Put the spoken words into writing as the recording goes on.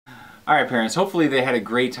Alright parents, hopefully they had a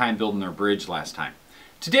great time building their bridge last time.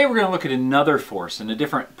 Today we're going to look at another force and a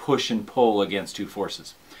different push and pull against two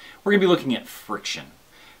forces. We're going to be looking at friction.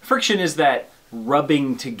 Friction is that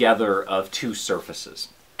rubbing together of two surfaces.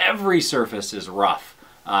 Every surface is rough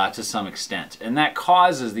to some extent, and that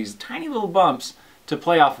causes these tiny little bumps to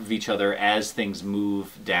play off of each other as things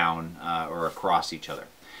move down or across each other.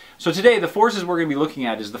 So today the forces we're going to be looking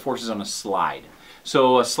at is the forces on a slide.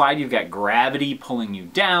 So a slide, you've got gravity pulling you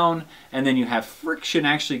down, and then you have friction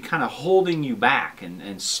actually kind of holding you back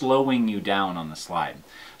and slowing you down on the slide.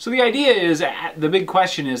 So the idea is, the big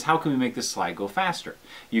question is, how can we make this slide go faster?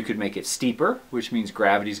 You could make it steeper, which means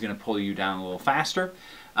gravity is going to pull you down a little faster,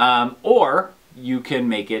 or you can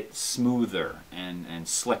make it smoother and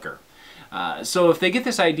slicker. So if they get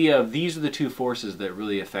this idea of these are the two forces that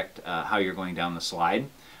really affect how you're going down the slide,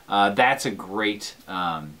 that's a great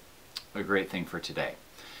thing for today.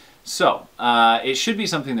 So it should be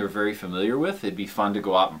something they're very familiar with. It'd be fun to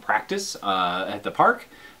go out and practice at the park.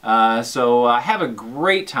 So have a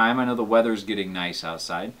great time. I know the weather's getting nice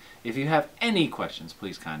outside. If you have any questions,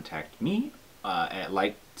 please contact me at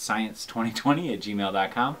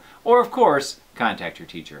lightscience2020@gmail.com, or of course contact your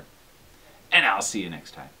teacher. And I'll see you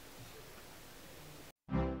next time.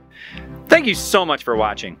 Thank you so much for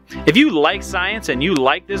watching. If you like science and you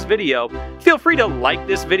like this video, feel free to like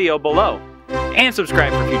this video below and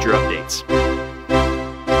subscribe for future updates.